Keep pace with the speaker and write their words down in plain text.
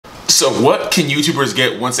So what can YouTubers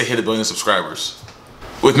get once they hit 1 billion subscribers?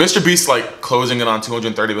 With Mr. Beast like closing in on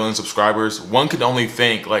 230 million subscribers, one could only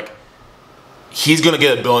think like he's gonna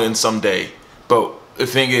get 1 billion someday. But the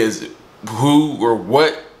thing is, who or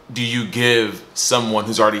what do you give someone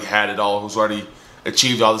who's already had it all, who's already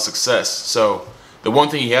achieved all the success? So the one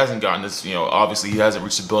thing he hasn't gotten is, you know, obviously he hasn't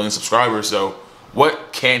reached 1 billion subscribers. So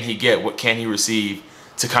what can he get? What can he receive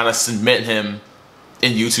to kind of cement him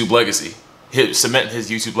in YouTube legacy? Cement his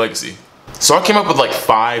YouTube legacy. So I came up with like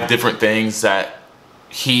 5 different things that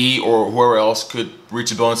he or whoever else could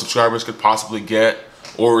reach 1 billion subscribers could possibly get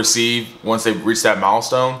or receive once they reach that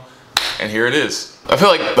milestone. And here it is. I feel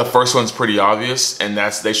like the first one's pretty obvious, and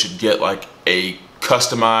that's they should get like a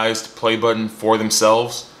customized play button for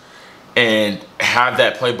themselves and have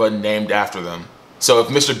that play button named after them. So if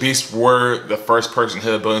Mr. Beast were the first person to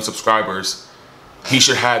hit 1 billion subscribers, he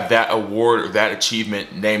should have that award or that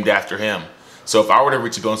achievement named after him. So if I were to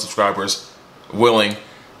reach 1 billion subscribers, willing,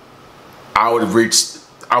 I would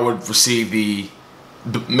receive the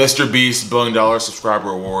Mr. Beast $1 billion subscriber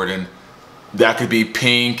award, and that could be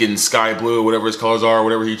pink and sky blue, whatever his colors are,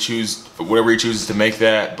 whatever he chooses to make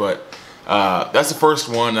that. But that's the first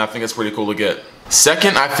one, and I think it's pretty cool to get.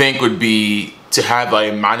 Second, I think would be to have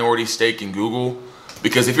a minority stake in Google,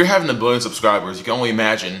 because if you're having 1 billion subscribers, you can only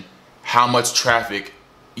imagine how much traffic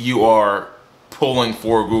you are pulling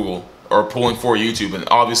for Google or pulling for YouTube. And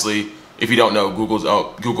obviously, if you don't know,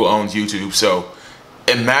 Google owns YouTube. So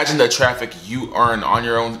imagine the traffic you earn on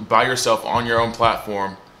your own, by yourself, on your own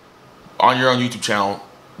platform, on your own YouTube channel,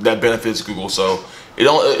 that benefits Google. So it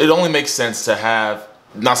only makes sense to have,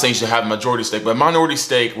 not saying you should have a majority stake, but a minority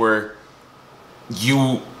stake where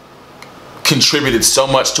you contributed so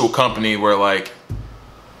much to a company where like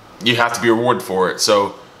you have to be rewarded for it.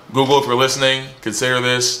 So Google, if you're listening, consider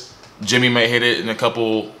this. Jimmy may hit it in a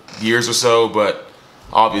couple years or so, but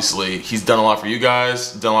obviously he's done a lot for you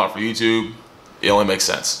guys, done a lot for YouTube. It only makes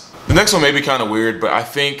sense. The next one may be kind of weird, but I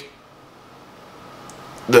think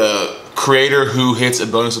the creator who hits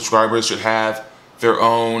 1 billion subscribers should have their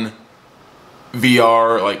own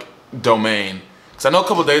VR like domain. Because I know a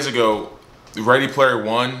couple days ago, Ready Player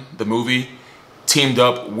One, the movie, teamed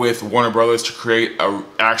up with Warner Brothers to create an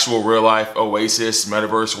actual real life Oasis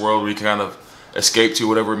metaverse world where you can kind of escape to,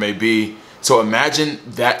 whatever it may be. So imagine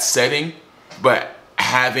that setting, but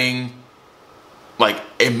having like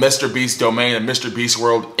a Mr. Beast domain, a Mr. Beast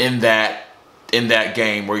world in that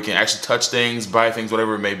game where you can actually touch things, buy things,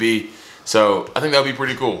 whatever it may be. So I think that would be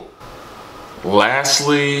pretty cool.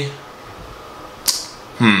 Lastly,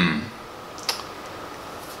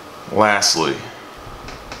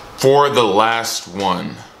 for the last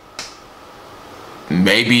one,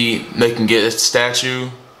 maybe they can get a statue,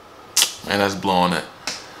 and that's blowing it.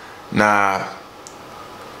 Nah,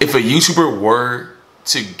 if a YouTuber were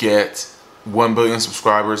to get 1 billion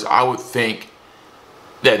subscribers, I would think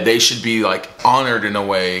that they should be like honored in a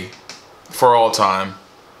way for all time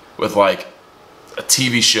with like a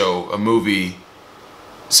TV show, a movie,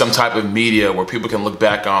 some type of media where people can look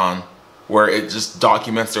back on, where it just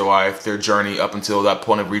documents their life, their journey up until that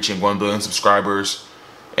point of reaching 1 billion subscribers.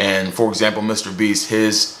 And for example, Mr. Beast,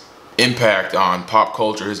 his impact on pop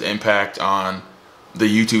culture, his impact on the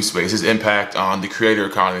YouTube space, his impact on the creator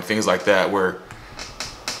economy, things like that, where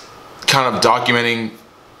kind of documenting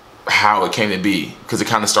how it came to be, because it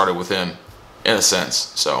kind of started with him in a sense.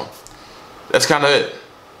 So that's kind of it.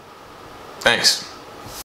 Thanks.